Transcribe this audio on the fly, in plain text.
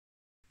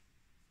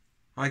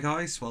Hi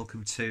guys,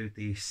 welcome to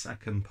the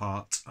second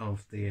part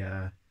of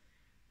the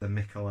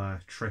Mikkeller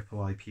Triple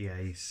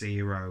IPA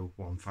 0,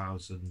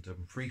 1000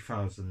 and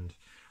 3000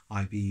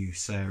 IBU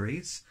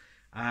series.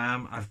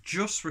 I've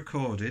just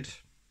recorded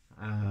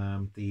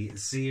the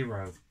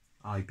 0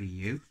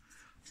 IBU,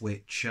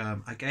 which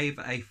I gave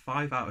a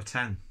 5 out of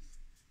 10.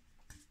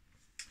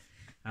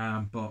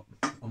 But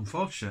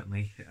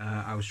unfortunately,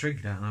 I was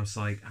drinking it and I was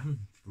like,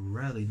 I'm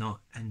really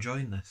not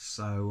enjoying this.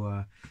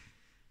 So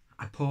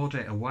I poured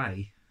it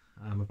away,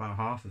 about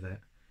half of it,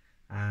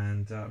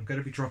 and I'm going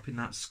to be dropping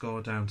that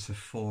score down to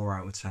 4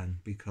 out of 10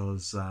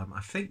 because I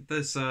think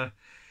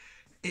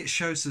it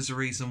shows there's a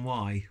reason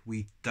why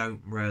we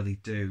don't really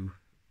do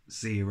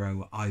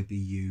 0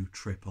 IBU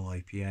triple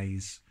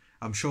IPAs.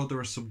 I'm sure there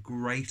are some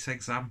great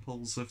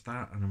examples of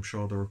that, and I'm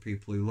sure there are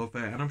people who love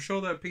it, and I'm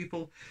sure there are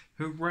people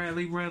who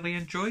really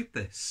enjoyed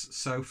this.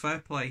 So fair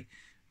play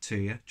to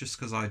you. Just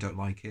because I don't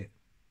like it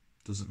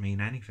doesn't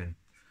mean anything,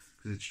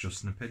 because it's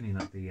just an opinion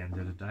at the end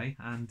of the day.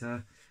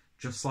 And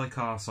just like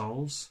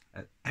arseholes,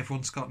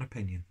 everyone's got an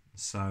opinion.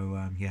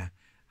 So yeah,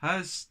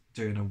 hers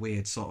doing a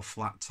weird sort of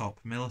flat top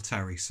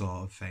military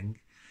sort of thing.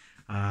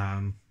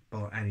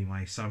 But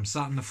anyway, so I'm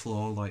sat on the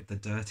floor like the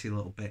dirty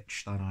little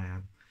bitch that I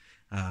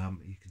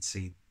am. You can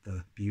see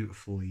the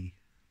beautifully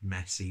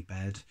messy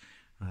bed,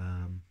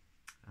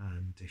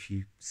 and if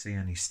you see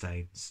any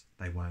stains,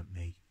 they weren't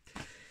me.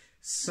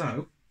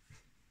 So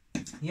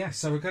yeah,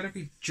 so we're going to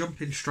be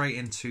jumping straight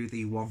into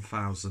the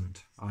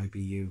 1000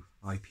 IBU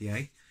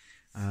IPA,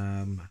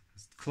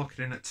 clocking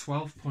in at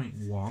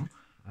 12.1,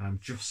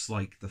 just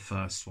like the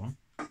first one.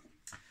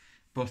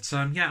 But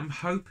yeah, I'm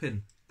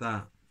hoping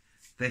that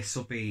this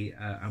will be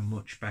a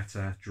much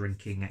better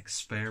drinking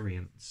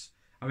experience.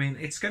 I mean,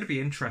 it's going to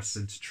be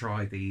interesting to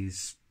try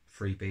these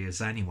 3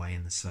 beers anyway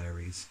in the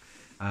series.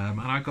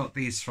 And I got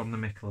these from the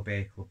Mikkeller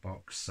Beer Club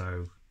box,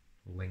 so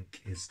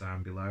link is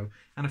down below.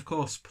 And of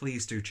course,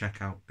 please do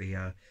check out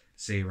the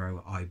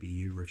 0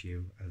 IBU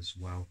review as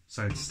well.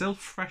 So it's still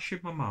fresh in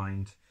my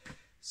mind,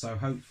 so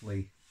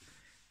hopefully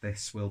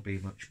this will be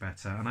much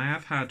better. And I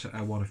have had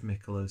one of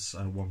Mikkeller's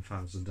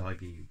 1000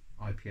 IBU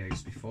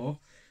IPAs before,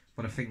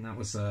 but I think that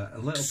was a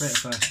little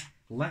bit of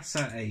a lesser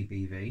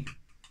ABV,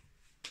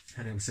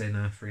 and it was in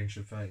a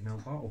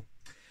 330ml bottle.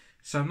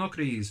 So I'm not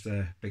going to use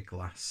the big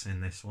glass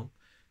in this one.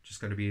 Just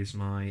going to be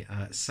using my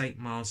St.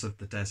 Mars of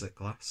the Desert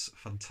glass.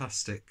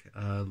 Fantastic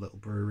little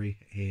brewery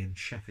in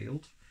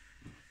Sheffield.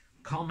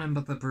 Can't remember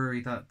the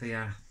brewery that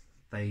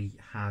they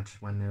had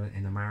when they were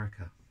in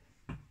America.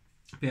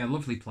 But yeah,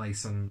 lovely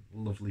place and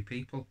lovely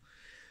people.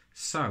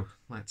 So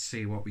let's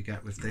see what we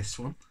get with this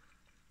one.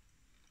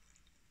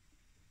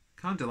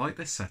 Kind of like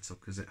this setup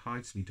because it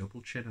hides me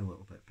double chin a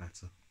little bit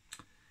better.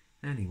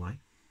 Anyway.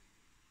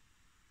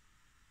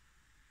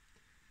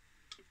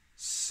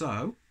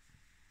 So,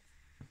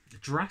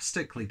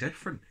 drastically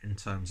different in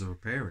terms of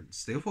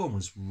appearance. The other one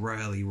was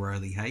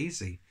really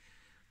hazy.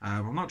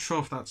 I'm not sure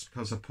if that's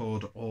because I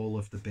poured all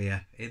of the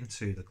beer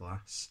into the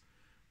glass,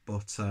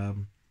 but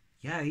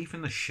yeah,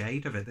 even the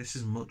shade of it, this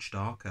is much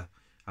darker.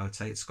 I would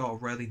say it's got a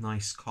really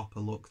nice copper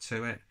look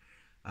to it.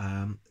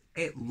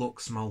 It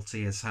looks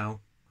malty as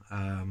hell.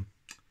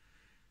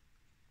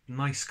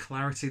 Nice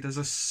clarity. There's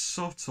a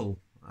subtle,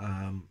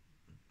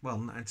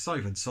 well, it's not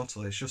even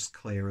subtle, it's just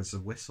clear as a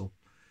whistle.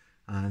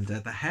 And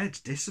the head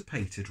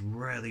dissipated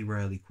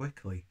really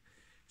quickly.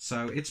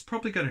 So it's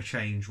probably going to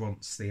change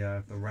once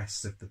the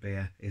rest of the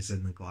beer is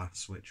in the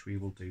glass, which we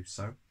will do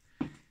so.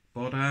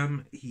 But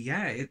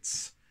yeah,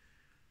 it's,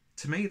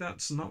 to me,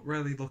 that's not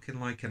really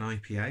looking like an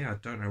IPA. I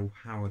don't know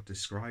how I'd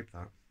describe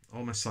that.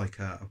 Almost like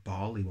a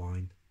barley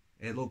wine.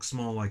 It looks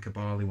more like a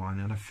barley wine,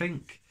 and I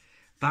think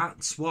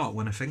that's what,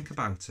 when I think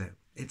about it,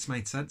 it's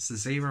made sense. The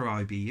 0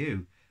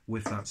 IBU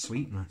with that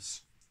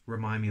sweetness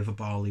remind me of a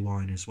barley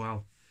wine as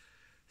well.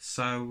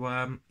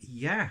 So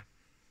yeah,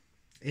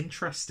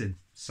 interesting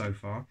so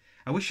far.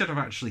 I wish I'd have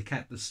actually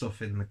kept the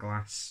stuff in the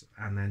glass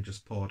and then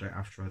just poured it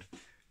after I'd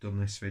done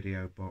this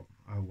video, but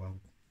oh well.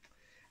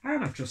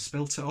 And I've just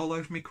spilt it all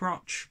over my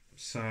crotch.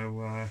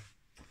 So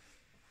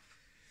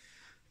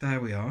there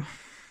we are.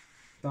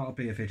 That'll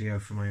be a video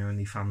for my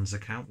OnlyFans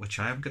account, which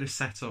I am going to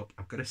set up.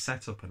 I'm going to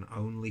set up an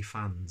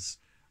OnlyFans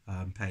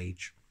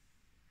page,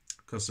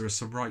 because there are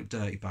some right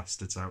dirty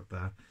bastards out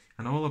there.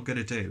 And all I'm going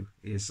to do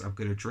is I'm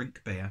going to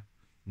drink beer,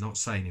 not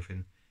say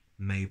anything,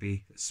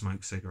 maybe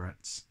smoke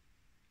cigarettes.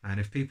 And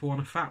if people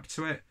want to fap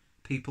to it,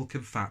 people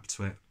can fap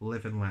to it.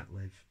 Live and let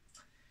live.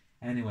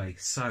 Anyway,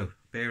 so,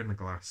 beer in the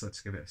glass.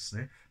 Let's give it a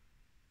sniff.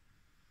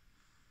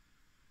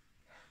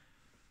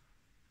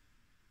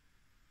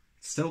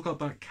 Still got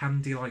that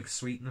candy-like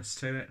sweetness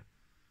to it.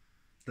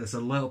 There's a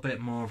little bit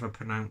more of a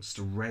pronounced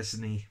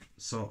resiny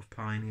sort of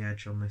piney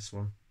edge on this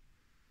one.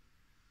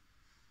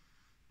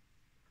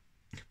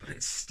 But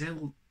it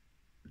still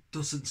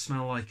doesn't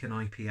smell like an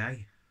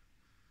IPA.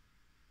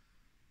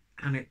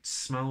 And it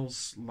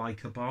smells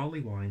like a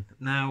barley wine.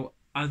 Now,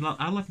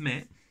 I'll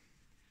admit,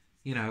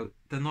 you know,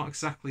 they're not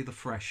exactly the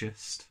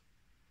freshest.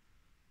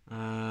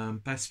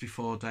 Best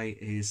before date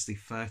is the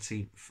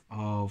 13th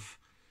of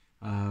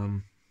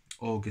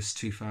August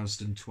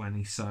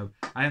 2020. So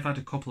I have had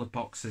a couple of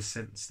boxes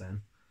since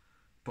then.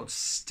 But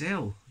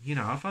still, you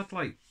know, I've had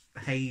like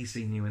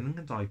hazy New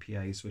England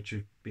IPAs, which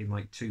have been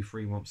like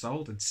 2-3 months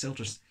old and still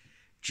just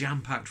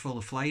jam-packed full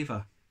of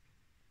flavour.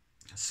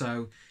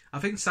 So I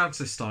think it's down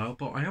to style,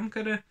 but I am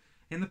going to,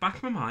 in the back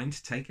of my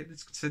mind, take it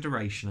into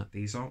consideration that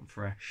these aren't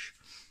fresh.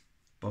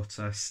 But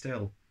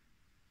still,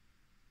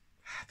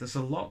 there's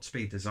a lot to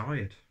be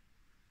desired.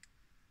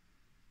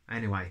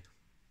 Anyway,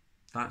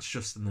 that's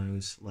just the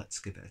nose. Let's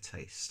give it a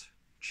taste.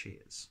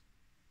 Cheers.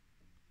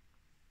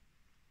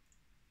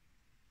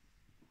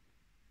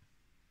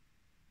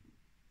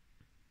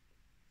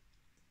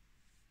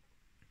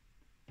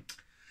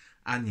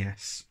 And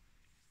yes,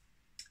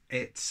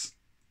 it's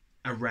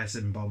a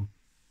resin bomb.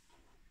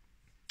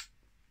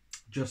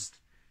 Just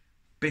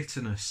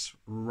bitterness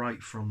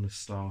right from the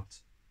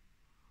start.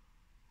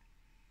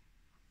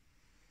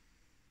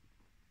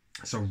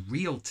 It's a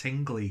real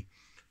tingly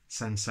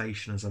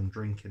sensation as I'm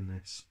drinking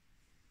this.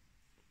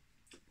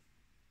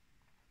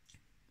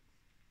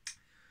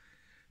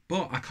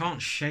 But I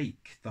can't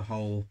shake the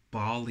whole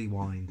barley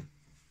wine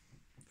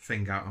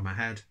thing out of my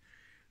head.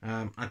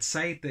 I'd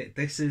say that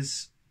this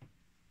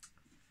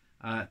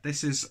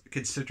is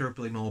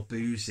considerably more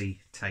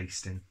boozy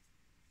tasting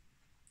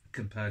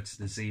compared to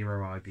the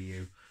 0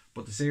 IBU.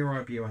 But the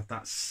 0 IBU had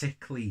that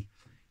sickly,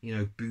 you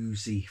know,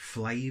 boozy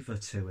flavour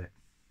to it.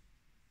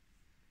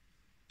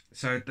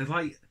 So they're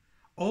like,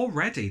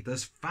 already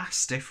there's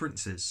vast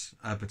differences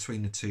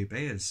between the two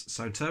beers.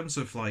 So in terms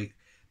of like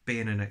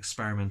being an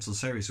experimental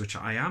series, which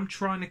I am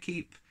trying to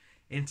keep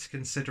into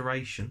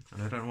consideration,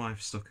 and I don't know why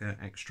I've stuck an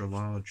extra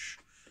large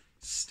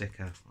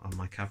sticker on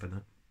my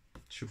cabinet.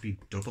 It should be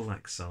double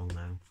XL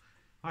now.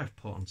 I've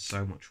put on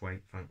so much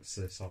weight thanks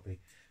to this hobby.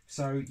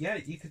 So yeah,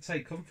 you could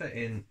take comfort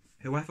in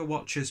whoever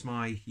watches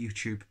my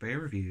YouTube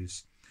beer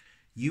reviews.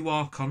 You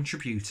are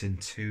contributing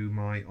to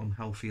my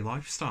unhealthy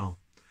lifestyle.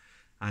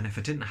 And if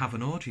I didn't have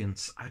an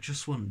audience, I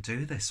just wouldn't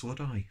do this,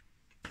 would I?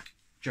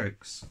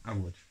 Jokes, I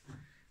would.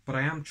 But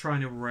I am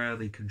trying to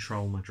really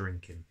control my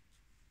drinking.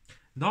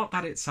 Not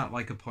that it's at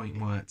like a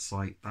point where it's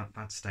like,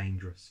 that's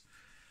dangerous.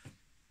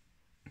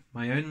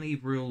 My only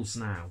rules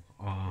now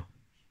are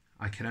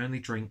I can only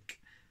drink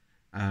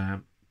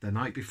the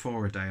night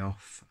before a day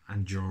off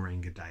and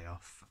during a day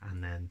off,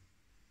 and then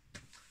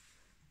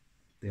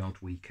the odd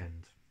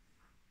weekend.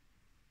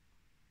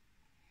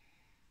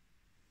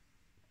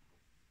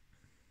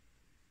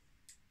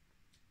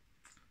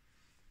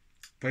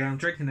 But yeah, I'm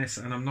drinking this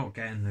and I'm not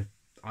getting the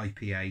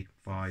IPA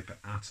vibe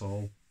at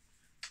all.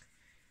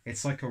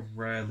 It's like a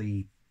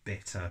really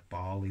bitter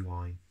barley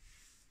wine.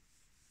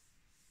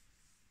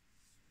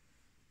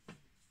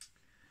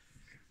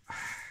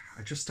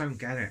 I just don't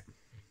get it.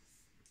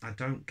 I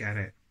don't get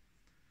it.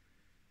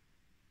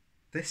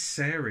 This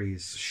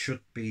series should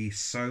be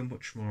so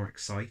much more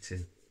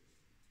exciting.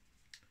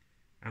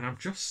 And I'm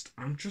just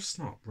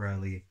not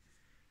really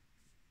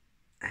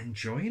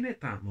enjoying it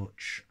that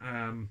much.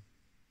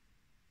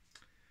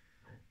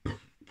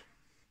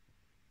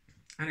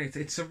 And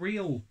it's a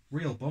real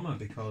bummer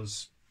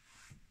because,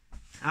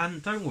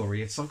 and don't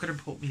worry, it's not going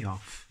to put me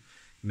off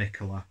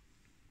Mikkeller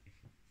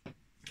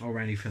or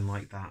anything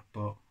like that,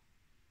 but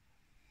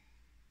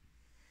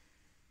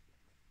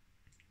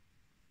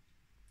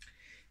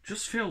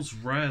just feels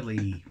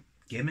really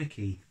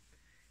gimmicky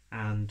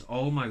and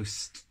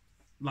almost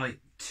like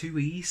too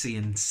easy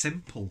and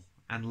simple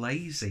and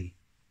lazy.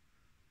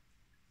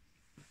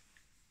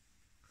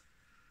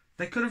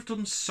 They could have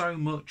done so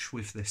much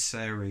with this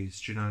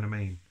series, do you know what I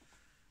mean?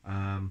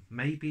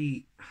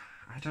 Maybe,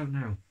 I don't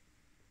know.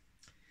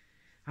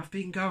 I've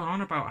been going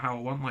on about how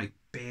I want like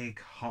big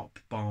hop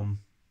bomb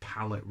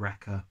palate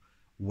wrecker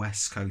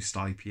West Coast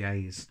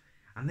IPAs,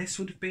 and this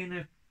would have been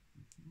a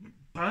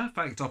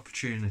perfect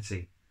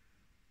opportunity.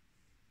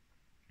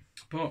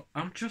 But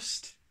I'm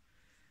just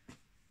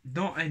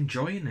not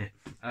enjoying it,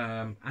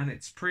 and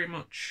it's pretty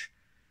much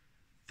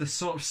the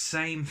sort of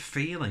same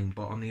feeling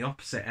but on the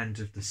opposite end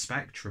of the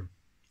spectrum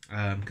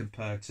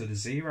compared to the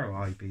 0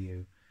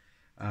 IBU.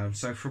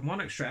 So from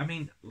one extreme, I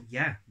mean,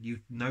 yeah, you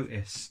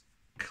notice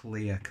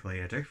clear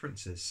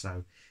differences.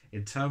 So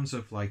in terms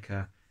of like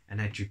an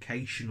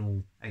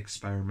educational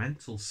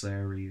experimental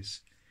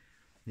series,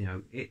 you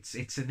know,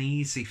 it's an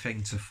easy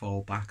thing to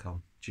fall back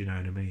on. Do you know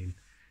what I mean?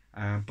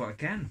 But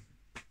again,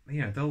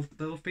 you know,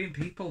 there'll have been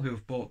people who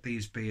have bought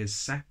these beers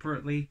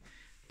separately,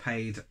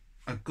 paid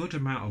a good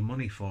amount of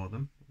money for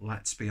them.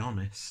 Let's be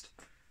honest.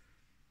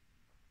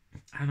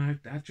 And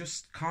I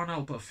just can't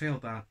help but feel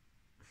that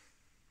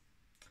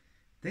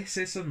this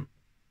isn't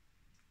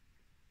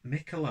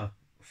Mikkeller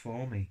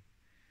for me.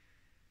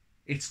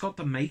 It's got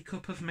the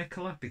makeup of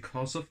Mikkeller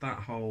because of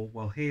that whole,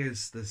 well,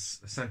 here's this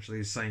essentially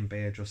the same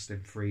beer just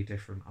in 3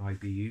 different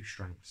IBU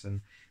strengths.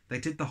 And they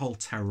did the whole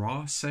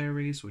Terroir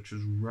series, which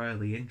was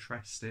really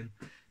interesting.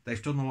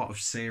 They've done a lot of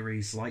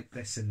series like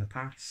this in the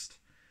past.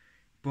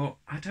 But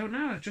I don't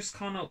know, I just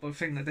can't help but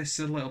think that this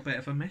is a little bit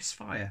of a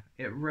misfire.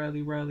 It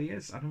really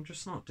is. And I'm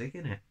just not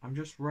digging it. I'm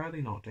just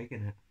really not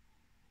digging it.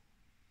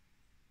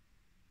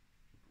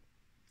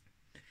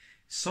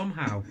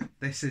 Somehow,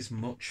 this is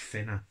much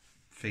thinner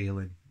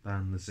feeling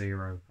than the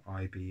Zero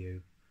IBU.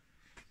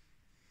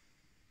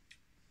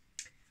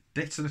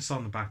 Bitterness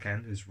on the back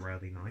end is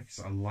really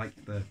nice. I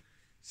like the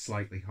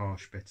slightly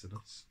harsh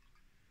bitterness.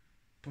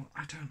 But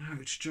I don't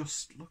know, it's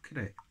just, look at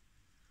it.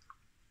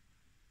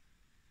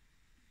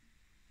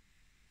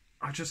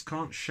 I just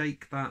can't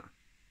shake that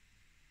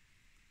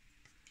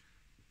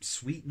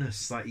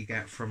sweetness that you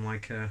get from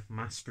like a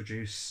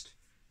mass-produced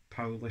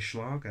Polish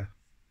lager.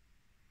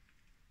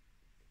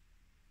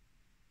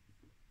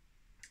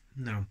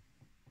 No.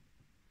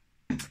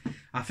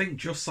 I think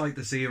just like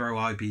the Zero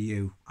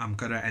IBU, I'm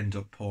going to end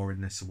up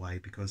pouring this away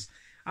because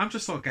I'm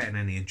just not getting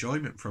any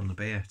enjoyment from the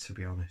beer, to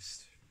be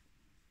honest.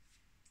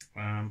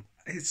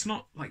 It's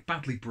not like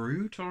badly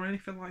brewed or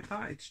anything like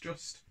that. It's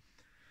just,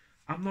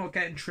 I'm not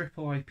getting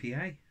triple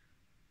IPA.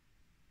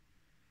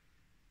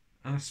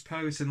 And I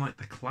suppose in like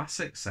the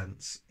classic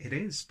sense, it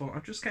is, but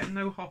I'm just getting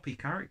no hoppy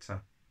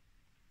character.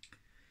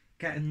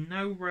 Getting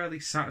no really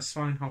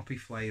satisfying hoppy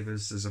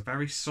flavours. There's a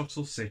very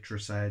subtle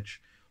citrus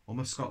edge.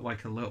 Almost got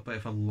like a little bit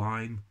of a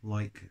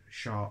lime-like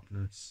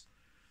sharpness.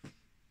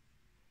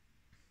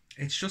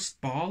 It's just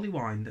barley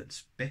wine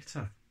that's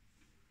bitter.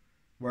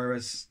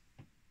 Whereas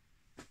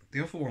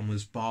the other one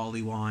was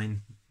barley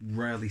wine,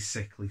 really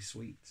sickly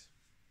sweet.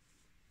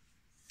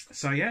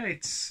 So yeah,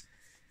 it's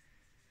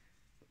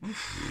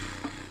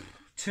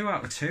 2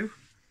 out of 2.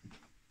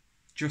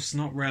 Just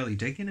not really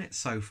digging it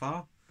so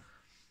far.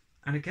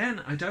 And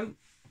again, I don't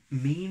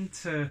mean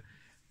to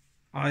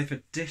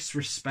either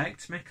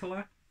disrespect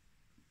Mikkeller,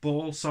 but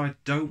also I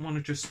don't want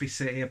to just be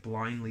sitting here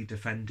blindly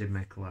defending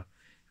Mikkeller,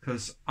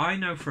 because I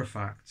know for a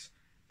fact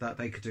that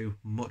they could do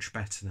much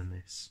better than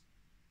this.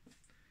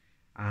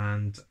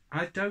 And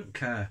I don't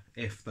care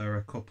if there are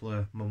a couple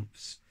of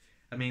months.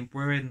 I mean,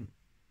 we're in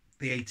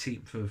the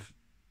 18th of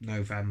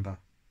November.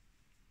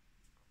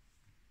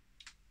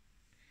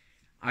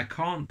 I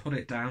can't put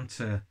it down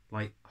to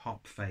like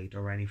hop fade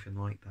or anything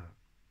like that.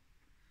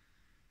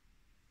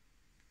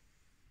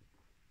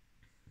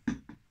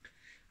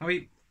 I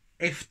mean,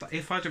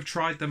 if I'd have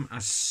tried them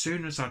as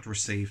soon as I'd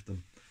received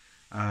them,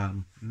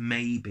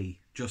 maybe,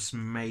 just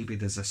maybe,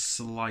 there's a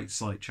slight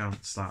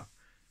chance that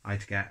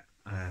I'd get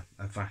a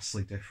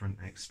vastly different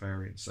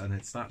experience, and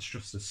that's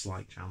just a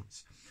slight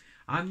chance.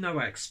 I'm no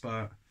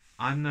expert.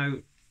 I'm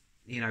no,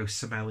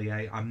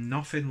 sommelier. I'm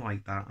nothing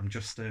like that. I'm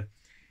just a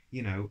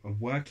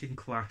working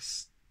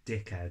class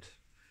dickhead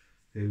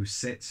who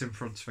sits in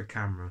front of a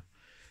camera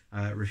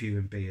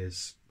reviewing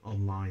beers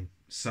online.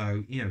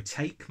 So,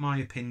 take my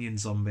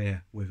opinions on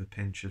beer with a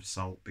pinch of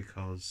salt,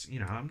 because,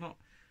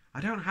 I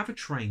don't have a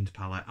trained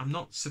palate. I'm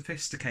not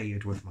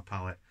sophisticated with my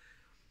palate.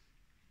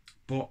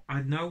 But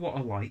I know what I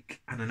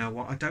like and I know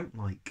what I don't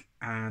like.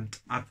 And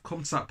I've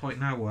come to that point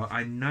now where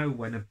I know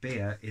when a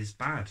beer is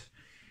bad.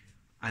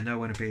 I know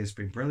when a beer has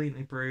been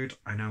brilliantly brewed.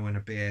 I know when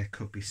a beer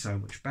could be so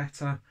much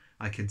better.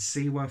 I can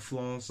see where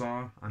flaws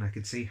are, and I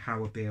can see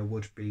how a beer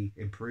would be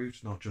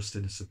improved, not just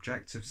in a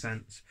subjective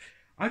sense.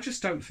 I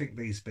just don't think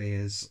these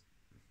beers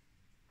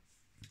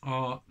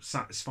are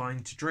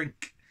satisfying to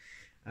drink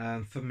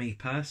for me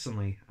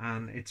personally,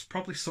 and it's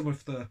probably some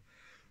of the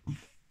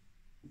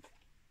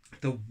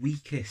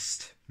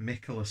weakest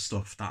Mikkeller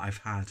stuff that I've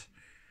had.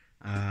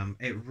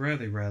 It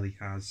really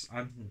has.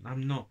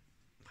 I'm not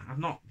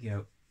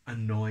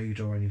annoyed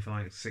or anything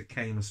like this. It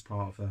came as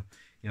part of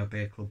a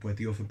beer club where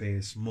the other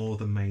beers more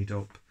than made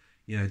up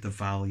the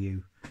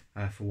value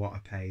for what I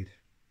paid.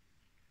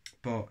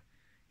 But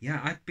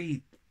yeah,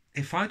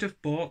 if I'd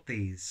have bought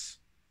these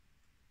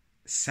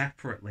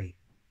separately,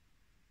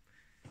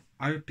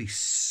 I would be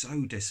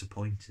so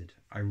disappointed.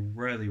 I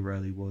really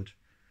would.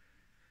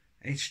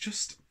 It's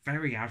just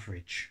very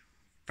average.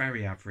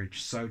 Very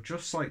average. So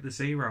just like the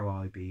Zero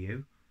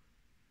IBU,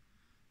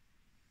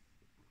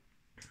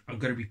 I'm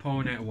going to be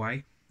pouring it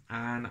away,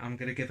 and I'm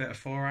going to give it a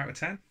 4 out of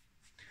 10.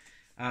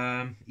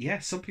 Yeah,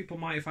 some people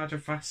might have had a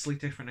vastly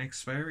different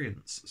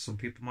experience. Some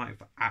people might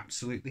have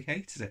absolutely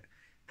hated it.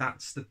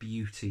 That's the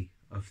beauty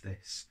of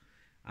this.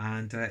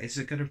 And is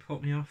it going to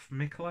put me off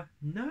Mikkeller?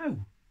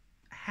 No.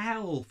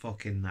 Hell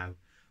fucking no.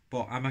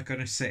 But am I going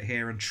to sit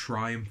here and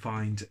try and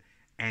find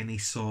any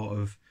sort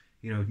of,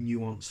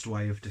 nuanced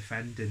way of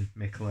defending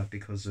Mikkeller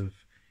because of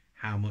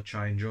how much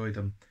I enjoy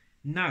them?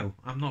 No,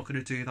 I'm not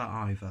going to do that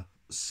either.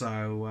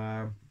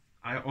 So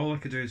all I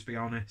could do is be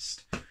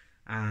honest.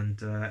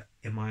 And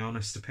in my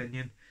honest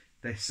opinion,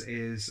 this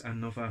is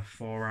another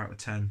 4 out of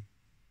 10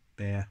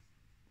 beer.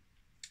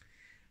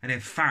 And in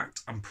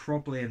fact, I'm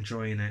probably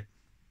enjoying it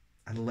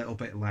a little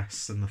bit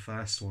less than the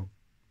first one.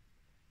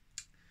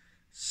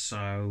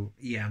 So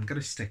yeah, I'm going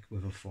to stick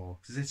with a 4,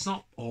 because it's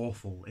not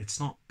awful, it's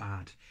not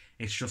bad,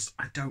 it's just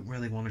I don't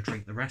really want to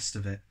drink the rest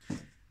of it.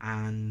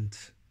 And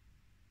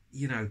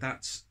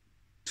that's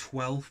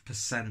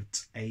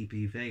 12%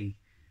 ABV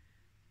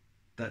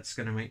that's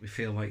going to make me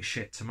feel like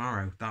shit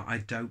tomorrow, that I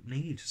don't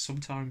need.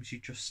 Sometimes you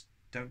just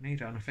don't need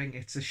it, and I think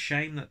it's a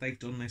shame that they've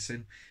done this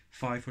in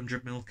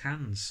 500ml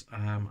cans.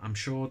 I'm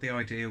sure the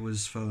idea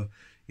was for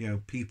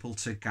people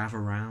to gather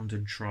around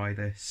and try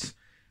this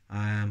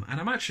And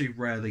I'm actually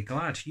really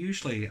glad.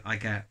 Usually I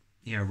get,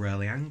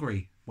 really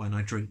angry when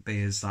I drink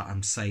beers that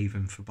I'm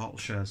saving for bottle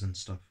shares and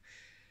stuff.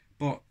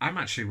 But I'm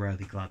actually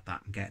really glad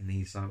that I'm getting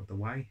these out of the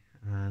way.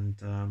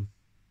 And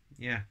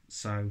yeah,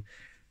 so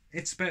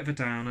it's a bit of a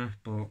downer,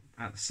 but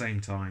at the same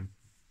time,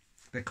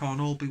 they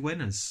can't all be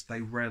winners.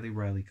 They really,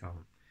 really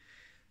can't.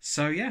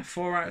 So yeah,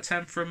 4 out of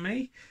 10 from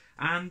me.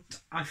 And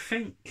I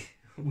think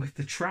with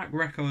the track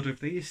record of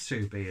these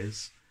two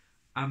beers,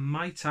 I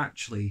might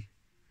actually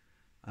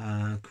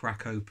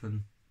crack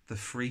open the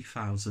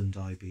 3000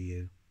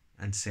 IBU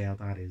and see how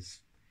that is.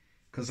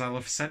 Because I'll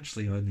have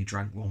essentially only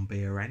drank one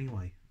beer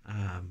anyway,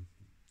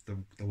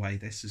 the way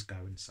this is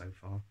going so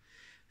far.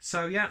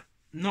 So yeah,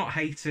 not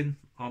hating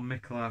on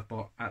Mikkeller,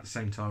 but at the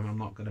same time, I'm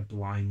not going to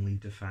blindly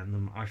defend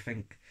them. I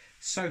think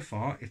so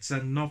far it's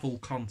a novel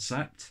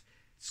concept.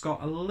 It's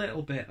got a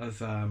little bit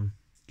of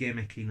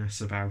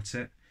gimmickiness about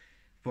it,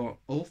 but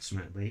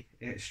ultimately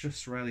it's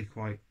just really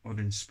quite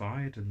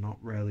uninspired and not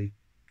really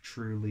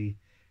truly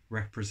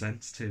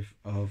representative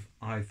of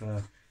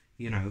either,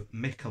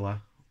 Mikkeller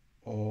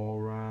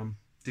or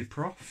De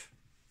Prof.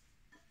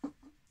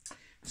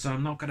 So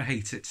I'm not going to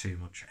hate it too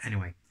much.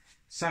 Anyway,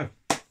 so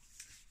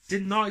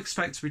did not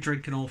expect to be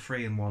drinking all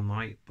three in one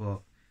night,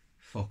 but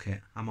fuck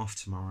it, I'm off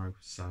tomorrow,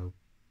 so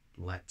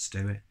let's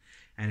do it.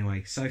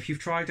 Anyway, so if you've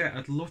tried it,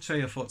 I'd love to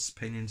hear your thoughts and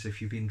opinions.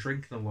 If you've been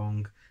drinking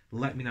along,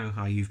 let me know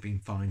how you've been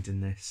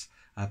finding this.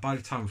 By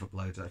the time I've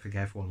uploaded, I think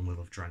everyone will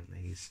have drank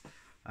these.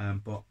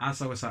 But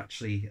as I was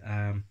actually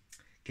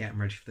getting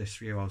ready for this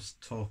review, I was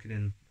talking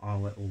in our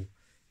little,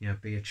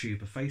 Beer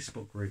Tuber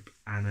Facebook group,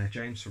 and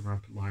James from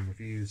Rampant Line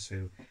Reviews,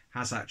 who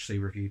has actually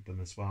reviewed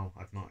them as well.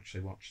 I've not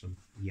actually watched them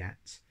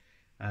yet.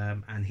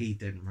 And he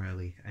didn't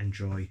really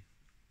enjoy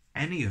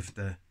any of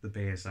the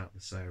beers out of the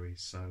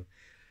series. So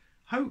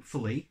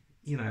hopefully,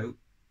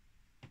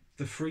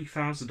 the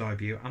 3000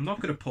 IBU, I'm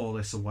not going to pour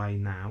this away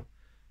now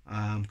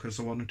because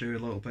I want to do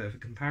a little bit of a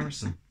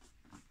comparison,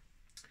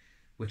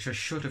 which I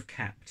should have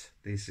kept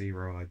the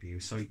 0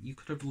 IBU, so you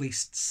could have at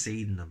least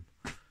seen them.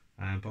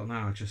 But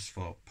now I just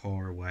thought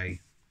pour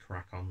away,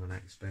 crack on the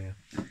next beer.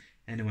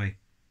 Anyway,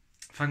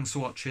 thanks for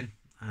watching,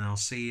 and I'll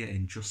see you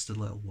in just a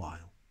little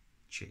while.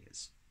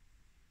 Cheers.